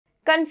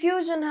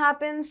Confusion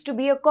happens to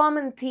be a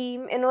common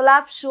theme in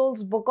Olaf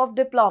Scholz's book of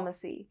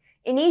diplomacy.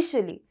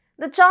 Initially,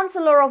 the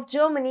Chancellor of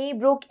Germany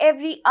broke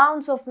every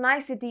ounce of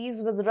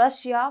niceties with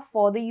Russia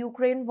for the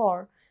Ukraine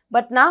war.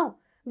 But now,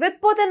 with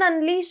Putin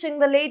unleashing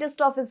the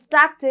latest of his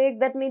tactic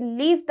that may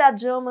leave the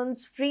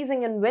Germans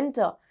freezing in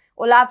winter,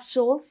 Olaf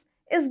Scholz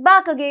is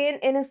back again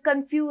in his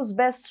confused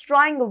best,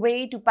 trying a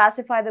way to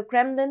pacify the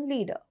Kremlin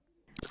leader.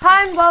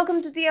 Hi and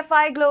welcome to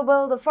TFI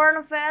Global, the foreign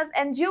affairs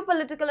and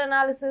geopolitical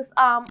analysis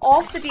arm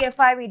of the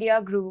TFI Media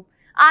Group.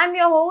 I'm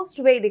your host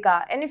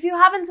Vedika, and if you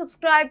haven't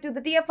subscribed to the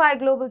TFI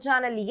Global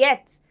channel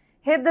yet,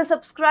 hit the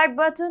subscribe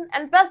button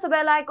and press the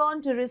bell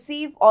icon to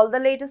receive all the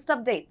latest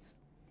updates.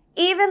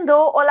 Even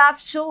though Olaf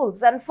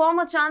Scholz and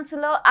former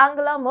Chancellor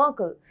Angela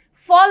Merkel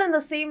fall in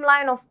the same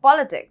line of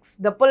politics,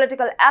 the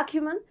political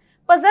acumen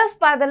possessed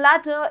by the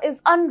latter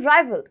is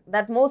unrivaled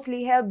that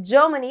mostly helped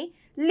Germany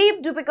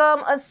leap to become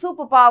a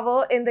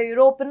superpower in the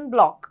European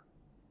bloc.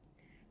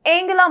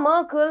 Angela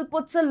Merkel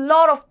puts a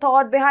lot of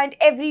thought behind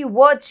every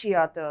word she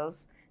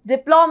utters.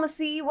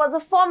 Diplomacy was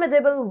a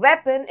formidable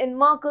weapon in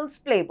Merkel's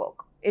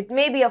playbook. It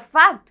may be a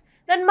fact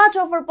that much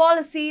of her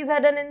policies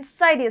had an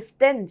insidious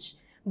tinge,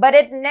 but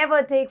it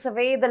never takes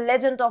away the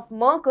legend of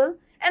Merkel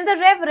and the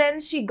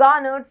reverence she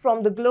garnered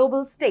from the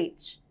global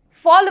stage.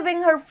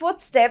 Following her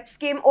footsteps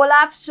came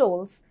Olaf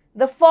Scholz,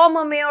 the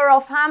former mayor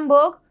of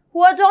Hamburg,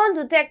 who adorned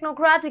a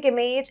technocratic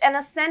image and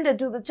ascended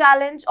to the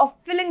challenge of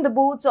filling the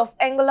boots of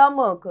Angela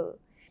Merkel.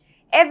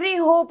 Every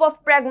hope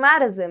of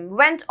pragmatism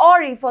went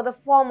awry for the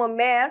former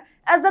mayor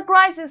as the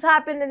crisis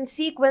happened in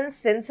sequence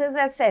since his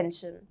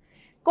ascension.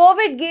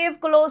 COVID gave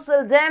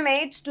colossal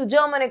damage to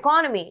German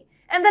economy,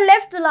 and the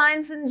left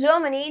alliance in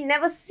Germany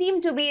never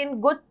seemed to be in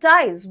good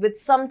ties, with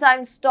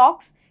sometimes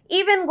talks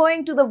even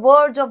going to the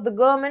verge of the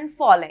government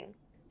falling.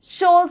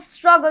 Scholz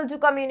struggled to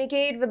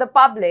communicate with the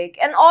public,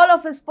 and all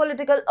of his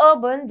political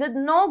urban did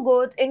no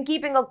good in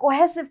keeping a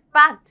cohesive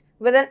pact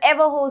with an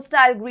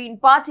ever-hostile Green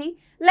Party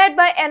led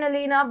by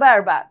Annalena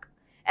Baerbock.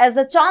 As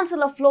the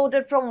Chancellor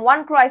floated from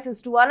one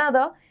crisis to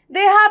another,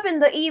 there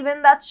happened the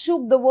event that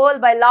shook the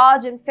world by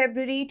large in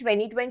February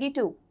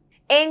 2022.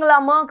 Angela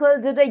Merkel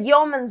did a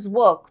yeoman's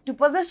work to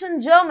position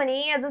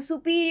Germany as a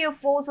superior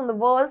force in the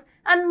world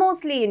and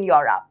mostly in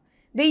Europe.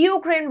 The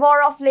Ukraine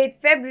war of late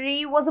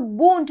February was a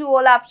boon to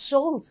Olaf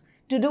Scholz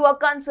to do a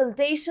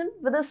consultation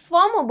with his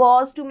former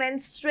boss to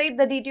mend straight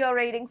the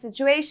deteriorating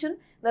situation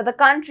that the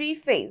country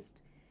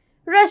faced.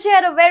 Russia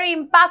had a very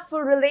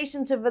impactful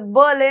relationship with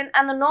Berlin,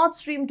 and the Nord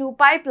Stream 2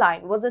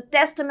 pipeline was a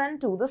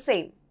testament to the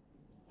same.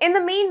 In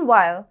the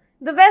meanwhile,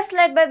 the West,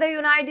 led by the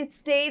United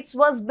States,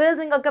 was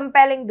building a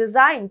compelling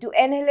design to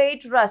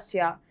annihilate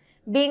Russia.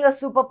 Being a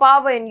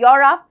superpower in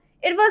Europe,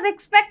 it was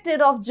expected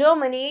of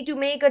Germany to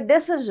make a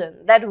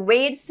decision that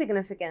weighed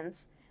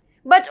significance.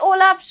 But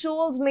Olaf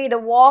Scholz made a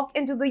walk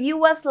into the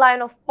US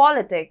line of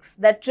politics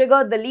that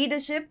triggered the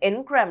leadership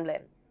in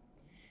Kremlin.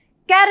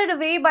 Carried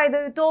away by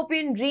the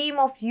utopian dream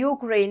of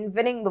Ukraine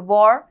winning the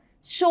war,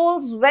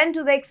 Scholz went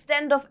to the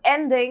extent of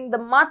ending the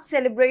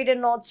much-celebrated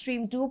Nord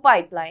Stream 2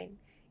 pipeline.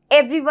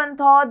 Everyone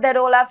thought that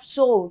Olaf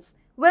Scholz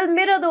will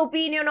mirror the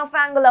opinion of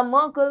Angela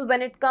Merkel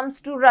when it comes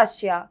to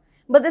Russia.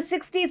 But the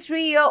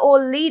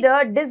 63-year-old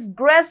leader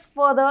digressed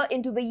further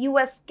into the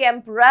US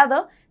camp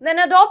rather than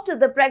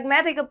adopted the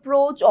pragmatic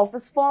approach of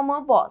his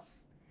former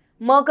boss.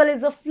 Merkel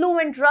is a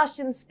fluent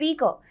Russian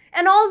speaker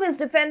and always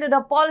defended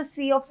a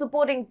policy of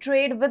supporting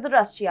trade with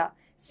Russia,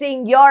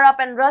 saying Europe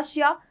and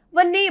Russia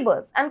were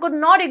neighbors and could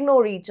not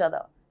ignore each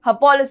other. Her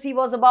policy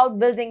was about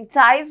building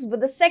ties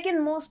with the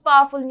second most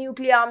powerful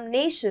nuclear-armed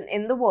nation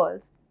in the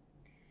world.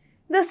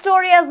 The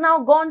story has now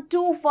gone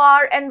too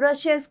far, and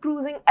Russia is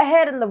cruising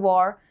ahead in the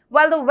war,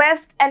 while the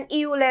West and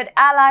EU-led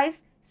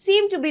allies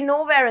seem to be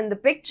nowhere in the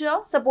picture,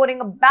 supporting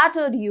a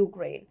battered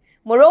Ukraine.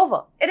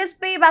 Moreover, it is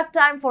payback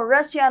time for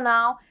Russia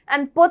now,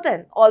 and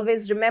Putin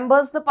always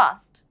remembers the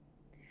past.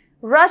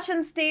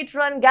 Russian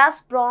state-run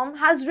Gazprom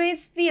has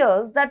raised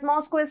fears that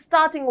Moscow is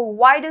starting a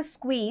wider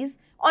squeeze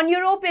on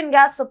European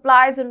gas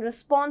supplies in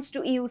response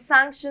to EU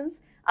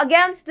sanctions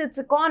against its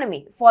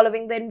economy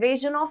following the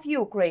invasion of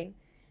Ukraine.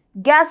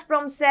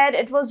 Gazprom said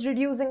it was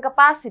reducing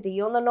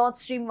capacity on the Nord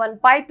Stream 1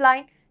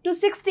 pipeline to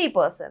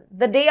 60%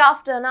 the day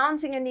after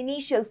announcing an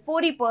initial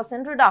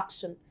 40%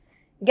 reduction.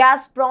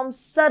 Gazprom's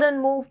sudden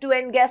move to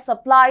end gas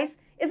supplies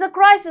is a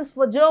crisis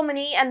for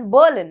Germany, and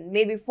Berlin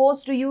may be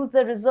forced to use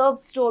the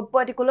reserves stored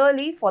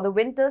particularly for the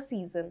winter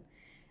season.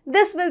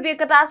 This will be a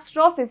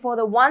catastrophe for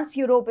the once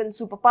European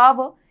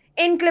superpower.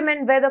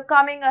 Inclement weather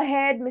coming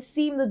ahead may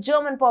seem the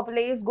German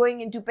populace going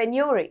into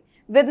penury,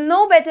 with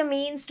no better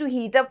means to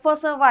heat up for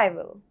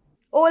survival.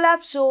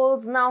 Olaf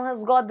Scholz now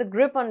has got the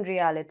grip on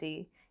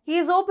reality. He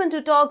is open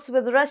to talks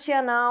with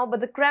Russia now,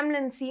 but the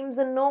Kremlin seems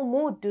in no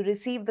mood to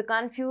receive the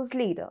confused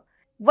leader.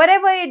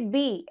 Whatever it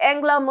be,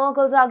 Angela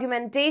Merkel's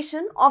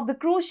argumentation of the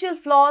crucial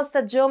flaws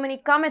that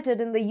Germany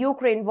committed in the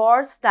Ukraine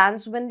war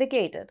stands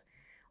vindicated.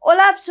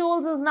 Olaf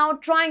Scholz is now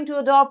trying to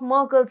adopt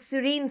Merkel's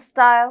serene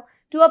style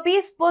to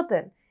appease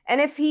Putin,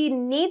 and if he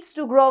needs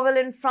to grovel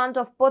in front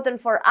of Putin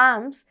for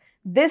amps,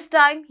 This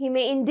time, he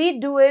may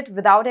indeed do it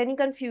without any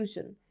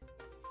confusion.